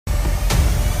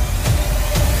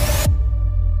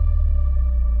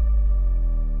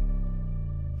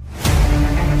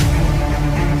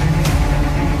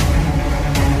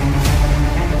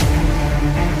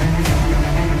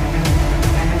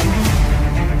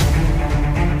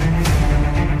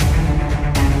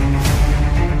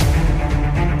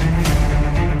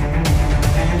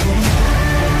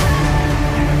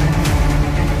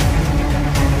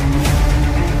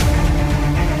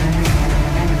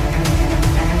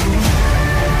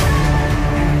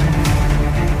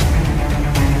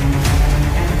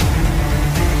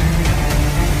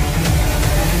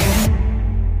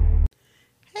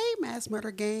Murder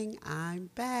Gang,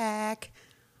 I'm back.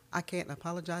 I can't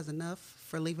apologize enough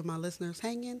for leaving my listeners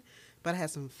hanging, but I had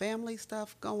some family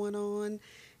stuff going on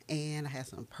and I had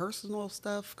some personal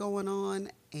stuff going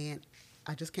on, and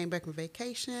I just came back from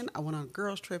vacation. I went on a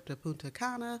girls trip to Punta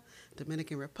Cana,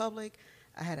 Dominican Republic.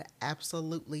 I had an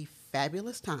absolutely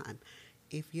fabulous time.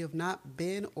 If you have not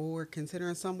been or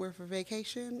considering somewhere for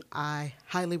vacation, I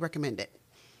highly recommend it.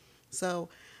 So,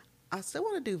 I still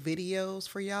want to do videos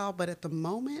for y'all, but at the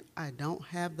moment, I don't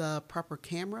have the proper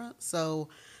camera. So,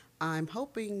 I'm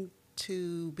hoping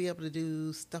to be able to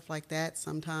do stuff like that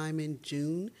sometime in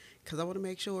June because I want to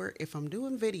make sure if I'm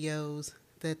doing videos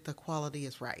that the quality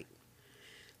is right.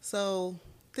 So,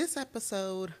 this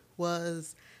episode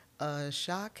was a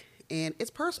shock, and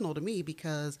it's personal to me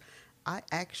because I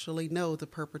actually know the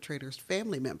perpetrator's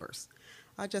family members.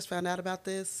 I just found out about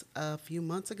this a few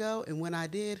months ago, and when I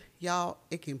did, y'all,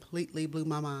 it completely blew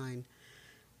my mind.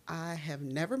 I have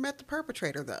never met the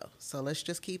perpetrator though, so let's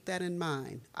just keep that in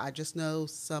mind. I just know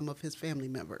some of his family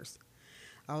members.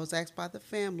 I was asked by the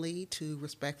family to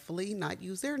respectfully not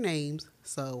use their names,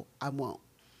 so I won't.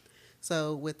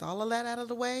 So, with all of that out of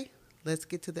the way, let's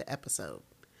get to the episode.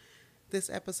 This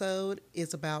episode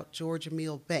is about George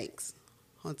Emil Banks.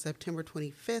 On September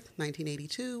 25th,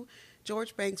 1982,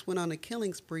 George Banks went on a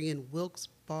killing spree in Wilkes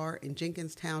Barre in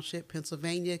Jenkins Township,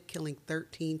 Pennsylvania, killing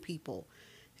 13 people.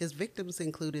 His victims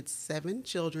included 7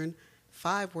 children,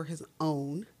 5 were his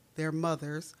own, their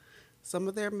mothers, some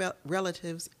of their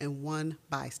relatives, and 1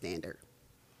 bystander.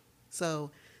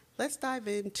 So let's dive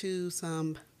into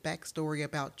some backstory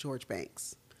about George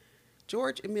Banks.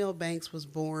 George Emil Banks was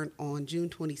born on June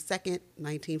 22nd,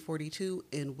 1942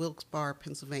 in Wilkes-Barre,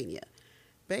 Pennsylvania.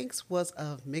 Banks was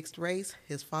of mixed race.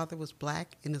 His father was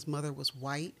black and his mother was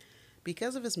white.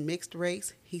 Because of his mixed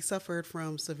race, he suffered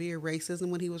from severe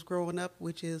racism when he was growing up,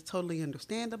 which is totally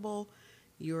understandable.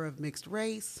 You're of mixed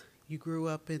race. You grew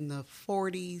up in the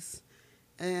 40s.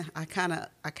 I kind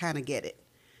of get it.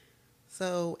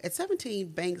 So at 17,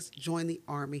 Banks joined the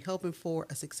Army, hoping for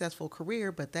a successful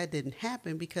career, but that didn't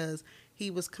happen because he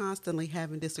was constantly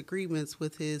having disagreements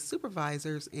with his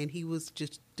supervisors, and he was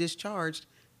just discharged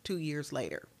 2 years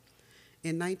later.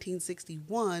 In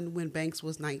 1961, when Banks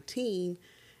was 19,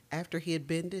 after he had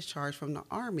been discharged from the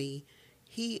Army,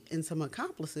 he and some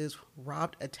accomplices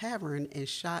robbed a tavern and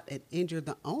shot and injured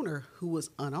the owner, who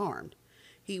was unarmed.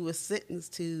 He was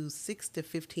sentenced to 6 to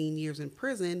 15 years in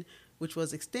prison, which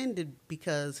was extended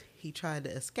because he tried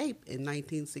to escape in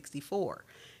 1964.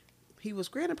 He was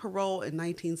granted parole in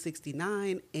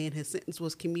 1969 and his sentence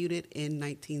was commuted in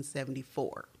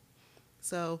 1974.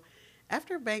 So,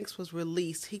 after Banks was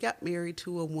released, he got married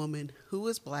to a woman who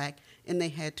was black and they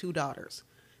had 2 daughters.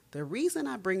 The reason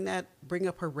I bring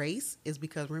up her race is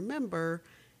because remember,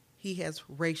 he has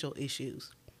racial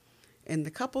issues. And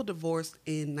the couple divorced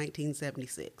in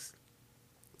 1976.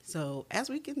 So, as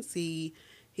we can see,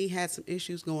 he had some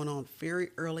issues going on very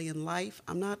early in life.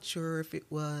 I'm not sure if it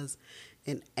was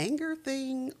an anger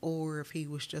thing or if he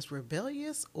was just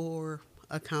rebellious or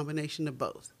a combination of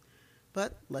both.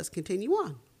 But let's continue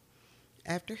on.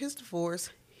 After his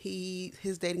divorce,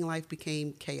 his dating life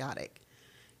became chaotic.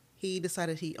 He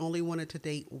decided he only wanted to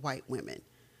date white women.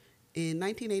 In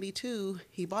 1982,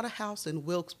 he bought a house in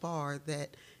Wilkes-Barre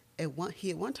that he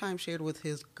at one time shared with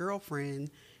his girlfriend,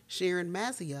 Sharon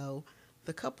Mazzio.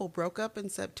 The couple broke up in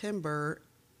September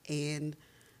and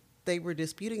they were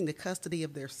disputing the custody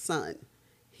of their son.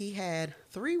 He had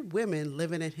 3 women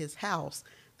living in his house.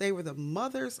 They were the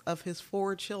mothers of his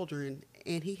 4 children,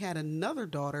 and he had another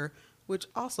daughter which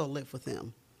also lived with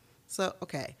him. So,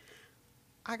 okay,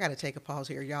 I gotta take a pause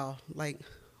here, y'all. Like,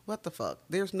 what the fuck?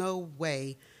 There's no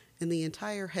way in the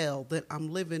entire hell that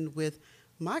I'm living with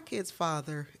my kid's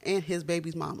father and his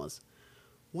baby's mamas.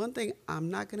 One thing I'm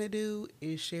not gonna do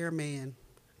is share a man,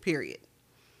 period.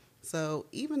 So,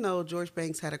 even though George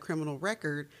Banks had a criminal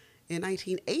record, in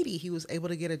 1980 he was able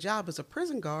to get a job as a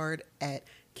prison guard at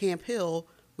Camp Hill,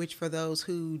 which for those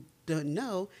who don't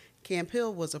know, Camp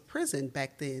Hill was a prison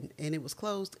back then, and it was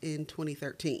closed in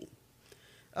 2013.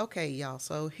 Okay, y'all,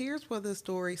 so here's where the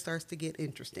story starts to get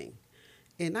interesting.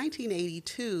 In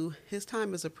 1982, his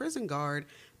time as a prison guard,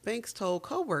 Banks told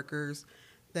coworkers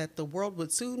that the world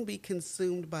would soon be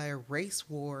consumed by a race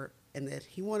war and that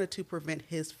he wanted to prevent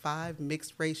his 5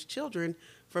 mixed-race children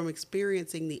from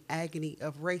experiencing the agony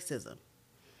of racism.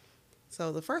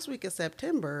 So the first week of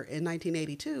September in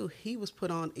 1982, he was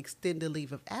put on extended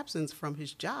leave of absence from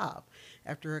his job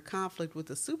after a conflict with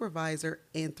a supervisor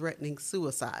and threatening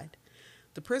suicide.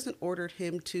 The prison ordered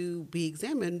him to be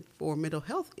examined for mental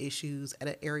health issues at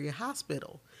an area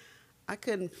hospital. I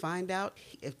couldn't find out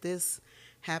if this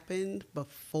happened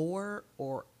before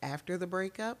or after the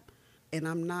breakup. And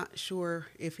I'm not sure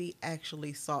if he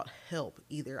actually sought help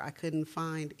either. I couldn't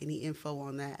find any info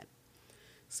on that.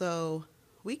 So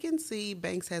we can see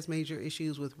Banks has major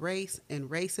issues with race and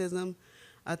racism.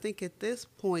 I think at this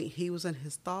point he was in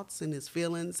his thoughts and his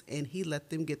feelings and he let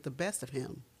them get the best of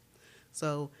him.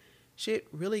 So shit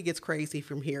really gets crazy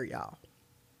from here, y'all.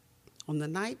 On the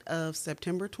night of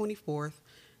September 24th,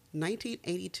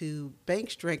 1982,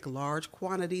 Banks drank large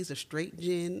quantities of straight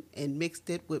gin and mixed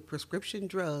it with prescription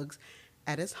drugs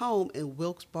at his home in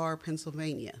Wilkes-Barre,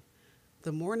 Pennsylvania.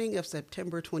 The morning of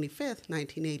September 25th,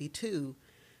 1982,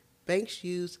 Banks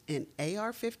used an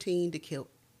AR-15 to kill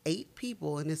 8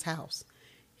 people in his house.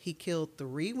 He killed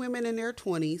 3 women in their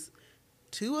 20s.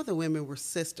 2 of the women were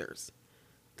sisters.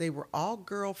 They were all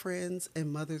girlfriends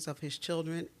and mothers of his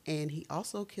children, and he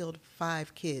also killed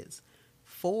 5 kids,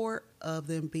 4 of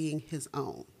them being his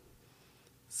own.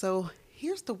 So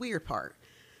here's the weird part.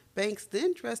 Banks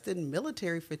then dressed in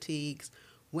military fatigues,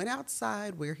 went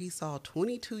outside where he saw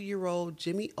 22-year-old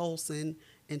Jimmy Olsen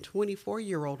and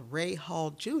 24-year-old Ray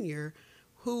Hall Jr.,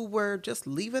 who were just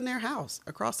leaving their house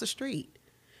across the street.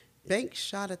 Banks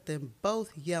shot at them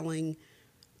both, yelling,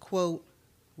 quote,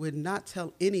 "would not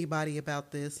tell anybody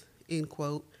about this," end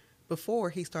quote,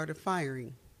 before he started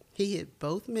firing. He hit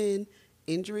both men,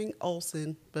 injuring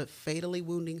Olsen but fatally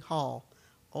wounding Hall.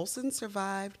 Olsen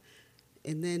survived,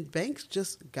 and then Banks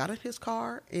just got in his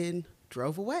car and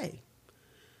drove away.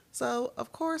 So,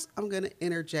 of course, I'm going to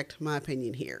interject my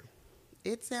opinion here.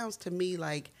 It sounds to me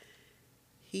like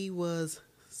he was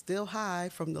still high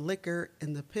from the liquor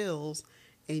and the pills,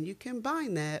 and you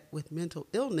combine that with mental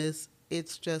illness,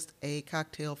 it's just a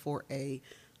cocktail for a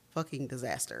fucking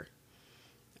disaster.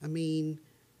 I mean,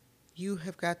 you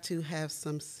have got to have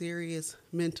some serious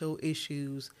mental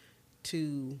issues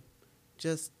to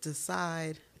just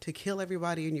decide to kill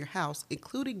everybody in your house,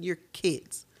 including your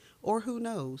kids. Or who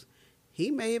knows,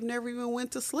 he may have never even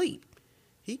went to sleep.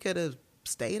 He could have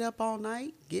stayed up all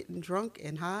night getting drunk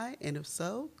and high, and if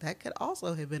so, that could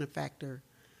also have been a factor.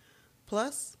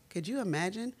 Plus, could you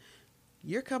imagine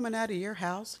you're coming out of your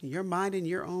house, you're minding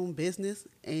your own business,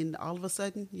 and all of a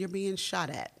sudden you're being shot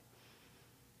at?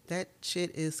 That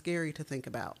shit is scary to think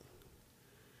about.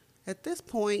 At this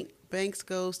point, Banks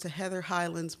goes to Heather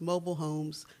Highland's mobile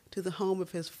homes, to the home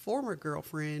of his former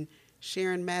girlfriend,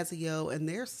 Sharon Mazzeo, and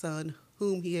their son,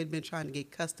 whom he had been trying to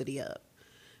get custody of.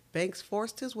 Banks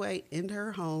forced his way into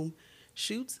her home,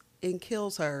 shoots and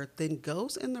kills her, then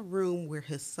goes in the room where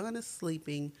his son is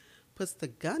sleeping, puts the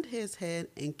gun to his head,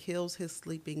 and kills his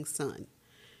sleeping son.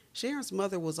 Sharon's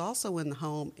mother was also in the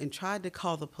home and tried to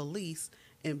call the police,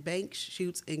 and Banks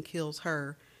shoots and kills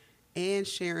her and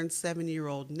Sharon's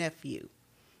 7-year-old nephew.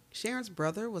 Sharon's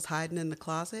brother was hiding in the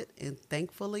closet, and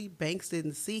thankfully Banks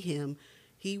didn't see him.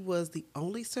 He was the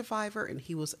only survivor, and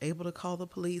he was able to call the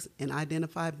police and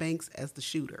identify Banks as the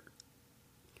shooter.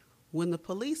 When the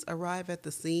police arrived at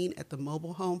the scene at the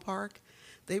mobile home park,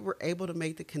 they were able to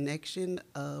make the connection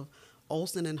of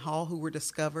Olsen and Hall, who were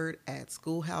discovered at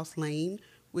Schoolhouse Lane,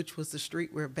 which was the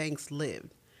street where Banks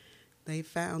lived. They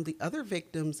found the other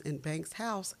victims in Banks'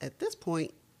 house. At this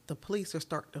point, the police are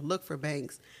starting to look for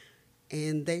Banks,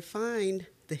 and they find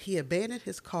that he abandoned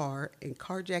his car and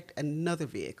carjacked another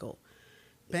vehicle.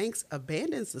 Banks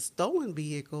abandons the stolen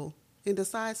vehicle and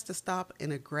decides to stop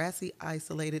in a grassy,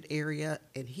 isolated area,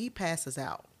 and he passes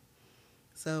out.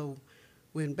 So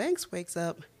when Banks wakes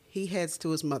up, he heads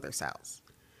to his mother's house.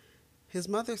 His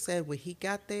mother said when he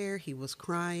got there, he was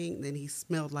crying, then he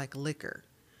smelled like liquor.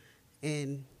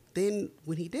 And then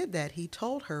when he did that, he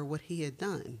told her what he had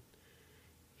done.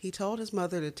 He told his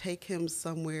mother to take him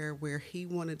somewhere where he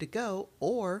wanted to go,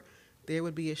 or there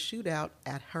would be a shootout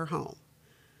at her home.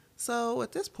 So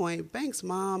at this point, Banks'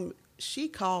 mom, she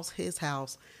calls his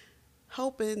house,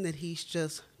 hoping that he's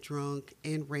just drunk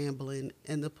and rambling,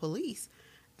 and the police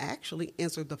actually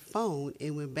answered the phone,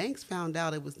 and when Banks found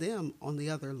out it was them on the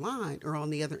other line, or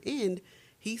on the other end,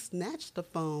 he snatched the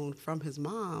phone from his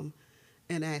mom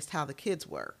and asked how the kids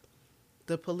were.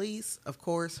 The police, of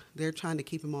course, they're trying to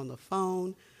keep him on the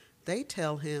phone. They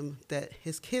tell him that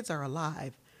his kids are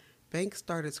alive. Banks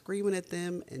started screaming at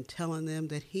them and telling them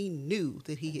that he knew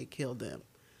that he had killed them.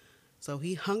 So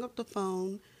he hung up the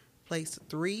phone, placed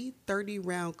 3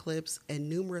 30-round clips and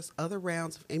numerous other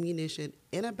rounds of ammunition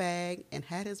in a bag, and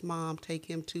had his mom take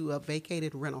him to a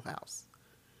vacated rental house.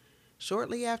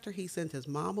 Shortly after he sent his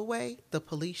mom away, the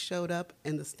police showed up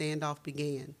and the standoff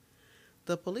began.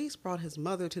 The police brought his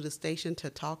mother to the station to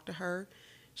talk to her.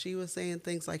 She was saying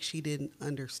things like she didn't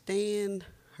understand.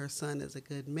 Her son is a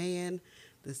good man.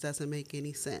 This doesn't make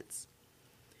any sense.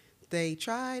 They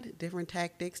tried different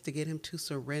tactics to get him to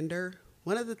surrender.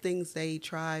 One of the things they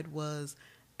tried was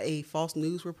a false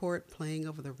news report playing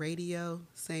over the radio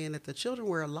saying that the children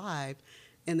were alive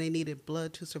and they needed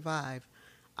blood to survive.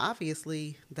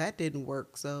 Obviously, that didn't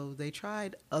work, so they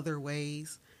tried other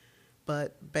ways,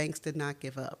 but Banks did not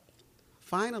give up.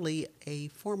 Finally, a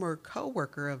former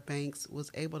co-worker of Banks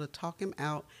was able to talk him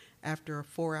out after a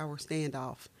 4-hour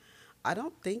standoff. I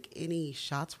don't think any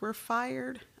shots were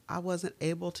fired. I wasn't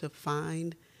able to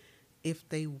find if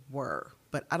they were,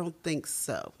 but I don't think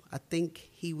so. I think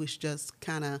he was just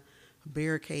kind of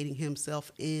barricading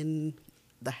himself in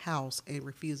the house and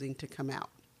refusing to come out.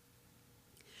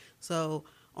 So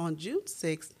on June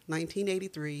 6,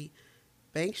 1983,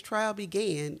 Banks' trial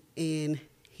began and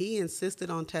he insisted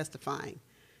on testifying.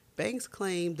 Banks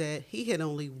claimed that he had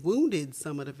only wounded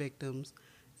some of the victims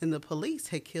and the police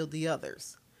had killed the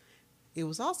others. It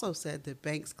was also said that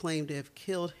Banks claimed to have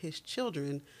killed his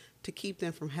children to keep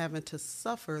them from having to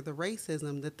suffer the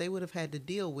racism that they would have had to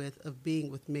deal with of being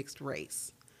with mixed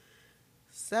race.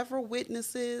 Several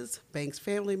witnesses, Banks'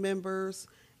 family members,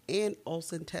 and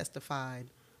Olson testified.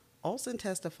 Olson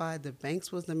testified that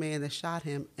Banks was the man that shot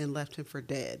him and left him for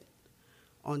dead.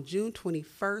 On June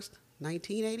 21st,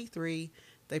 1983,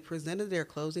 they presented their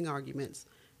closing arguments.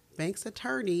 Banks'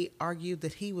 attorney argued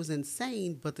that he was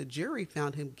insane, but the jury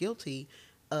found him guilty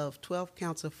of 12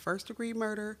 counts of first-degree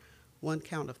murder, 1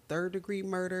 count of third-degree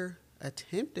murder,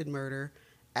 attempted murder,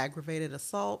 aggravated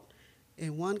assault,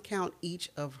 and 1 count each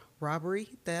of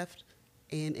robbery, theft,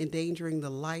 and endangering the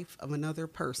life of another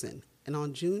person. And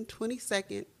on June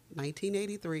 22nd,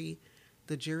 1983,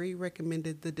 the jury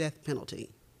recommended the death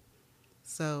penalty.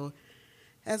 So,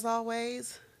 as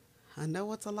always, I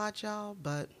know it's a lot, y'all,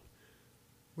 but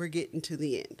we're getting to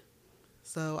the end.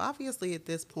 So obviously at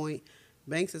this point,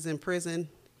 Banks is in prison.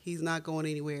 He's not going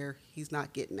anywhere. He's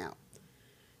not getting out.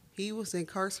 He was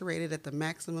incarcerated at the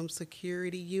maximum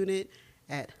security unit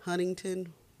at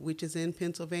Huntington, which is in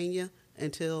Pennsylvania,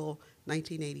 until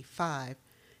 1985.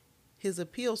 His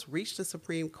appeals reached the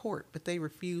Supreme Court, but they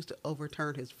refused to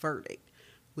overturn his verdict.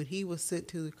 When he was sent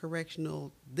to the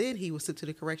Correctional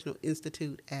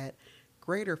Institute at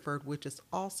Graterford, which is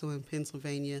also in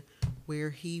Pennsylvania,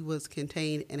 where he was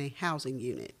contained in a housing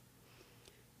unit.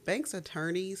 Banks'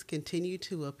 attorneys continued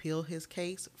to appeal his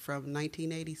case from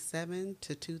 1987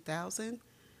 to 2000,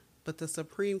 but the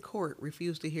Supreme Court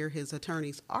refused to hear his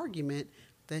attorney's argument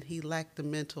that he lacked the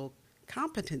mental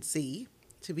competency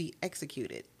to be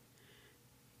executed.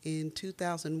 In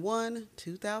 2001,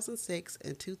 2006,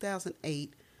 and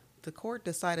 2008, the court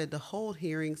decided to hold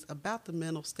hearings about the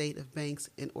mental state of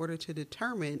Banks in order to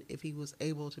determine if he was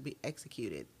able to be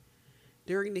executed.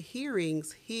 During the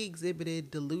hearings, he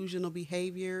exhibited delusional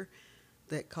behavior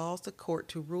that caused the court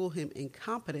to rule him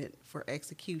incompetent for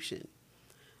execution.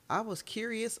 I was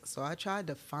curious, so I tried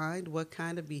to find what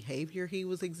kind of behavior he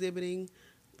was exhibiting,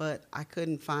 but I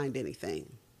couldn't find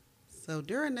anything. So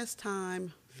during this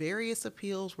time, various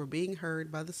appeals were being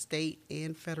heard by the state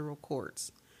and federal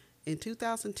courts. In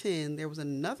 2010, there was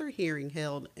another hearing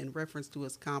held in reference to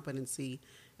his competency,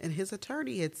 and his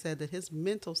attorney had said that his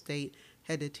mental state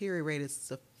had deteriorated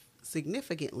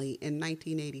significantly in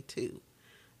 1982.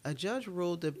 A judge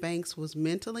ruled that Banks was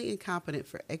mentally incompetent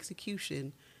for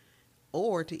execution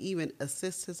or to even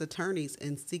assist his attorneys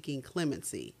in seeking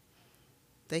clemency.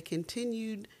 They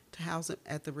continued to house him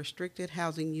at the restricted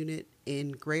housing unit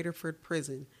in Graterford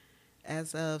Prison.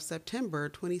 As of September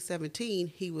 2017,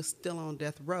 he was still on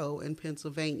death row in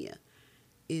Pennsylvania.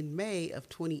 In May of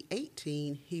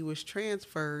 2018, he was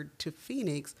transferred to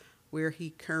Phoenix, where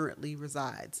he currently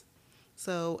resides.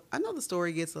 So I know the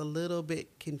story gets a little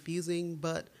bit confusing,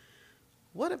 but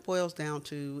what it boils down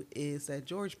to is that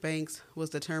George Banks was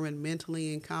determined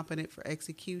mentally incompetent for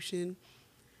execution.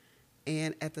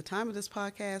 And at the time of this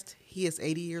podcast, he is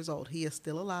 80 years old. He is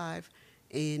still alive,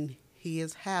 and he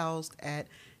is housed at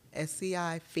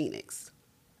SCI Phoenix.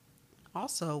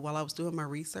 Also, while I was doing my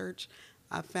research,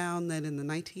 I found that in the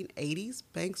 1980s,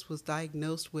 Banks was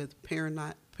diagnosed with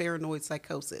paranoid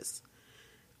psychosis.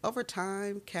 Over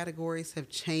time, categories have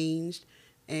changed,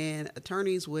 and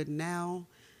attorneys would now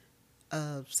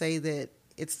say that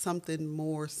it's something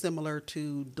more similar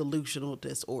to delusional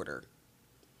disorder.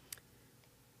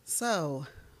 So,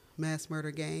 Mass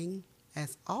Murder Gang,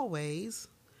 as always,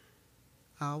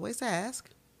 I always ask,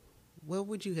 what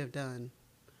would you have done?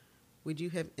 Would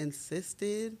you have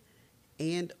insisted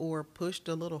and or pushed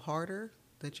a little harder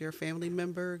that your family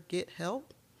member get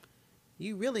help?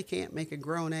 You really can't make a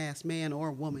grown-ass man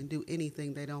or woman do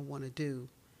anything they don't want to do.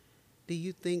 Do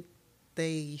you think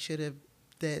he should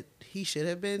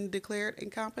have been declared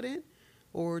incompetent?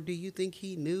 Or do you think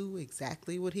he knew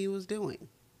exactly what he was doing?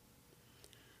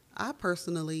 I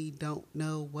personally don't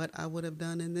know what I would have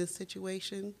done in this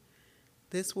situation.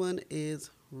 This one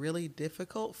is really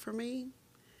difficult for me.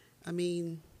 I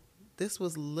mean, this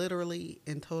was literally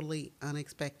and totally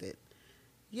unexpected.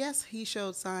 Yes, he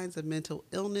showed signs of mental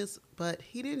illness, but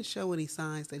he didn't show any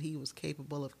signs that he was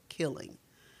capable of killing,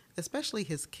 especially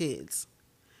his kids.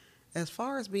 As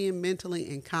far as being mentally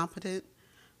incompetent,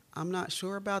 I'm not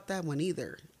sure about that one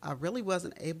either. I really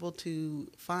wasn't able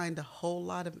to find a whole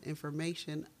lot of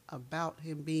information about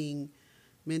him being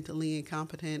mentally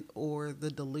incompetent or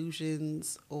the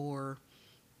delusions or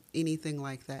anything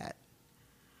like that.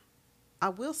 I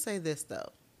will say this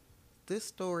though. This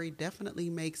story definitely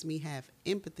makes me have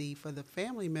empathy for the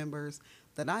family members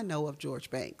that I know of George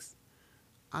Banks.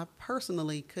 I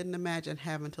personally couldn't imagine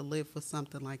having to live with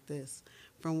something like this.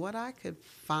 From what I could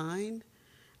find,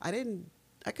 I didn't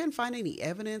I couldn't find any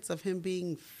evidence of him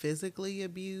being physically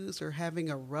abused or having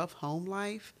a rough home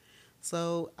life.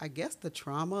 So I guess the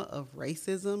trauma of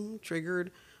racism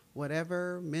triggered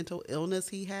whatever mental illness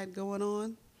he had going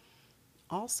on.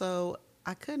 Also,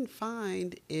 I couldn't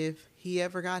find if he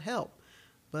ever got help,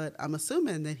 but I'm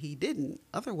assuming that he didn't.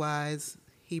 Otherwise,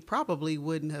 he probably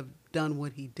wouldn't have done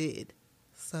what he did.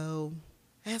 So,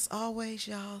 as always,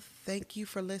 y'all, thank you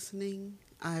for listening.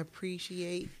 I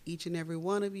appreciate each and every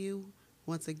one of you.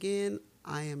 Once again,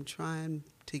 I am trying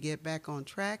to get back on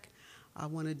track. I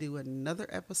want to do another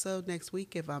episode next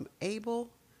week if I'm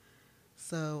able.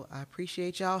 So, I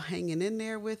appreciate y'all hanging in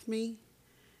there with me,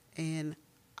 and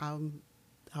I'll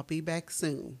be back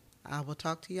soon. I will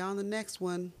talk to y'all on the next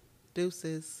one.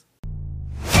 Deuces.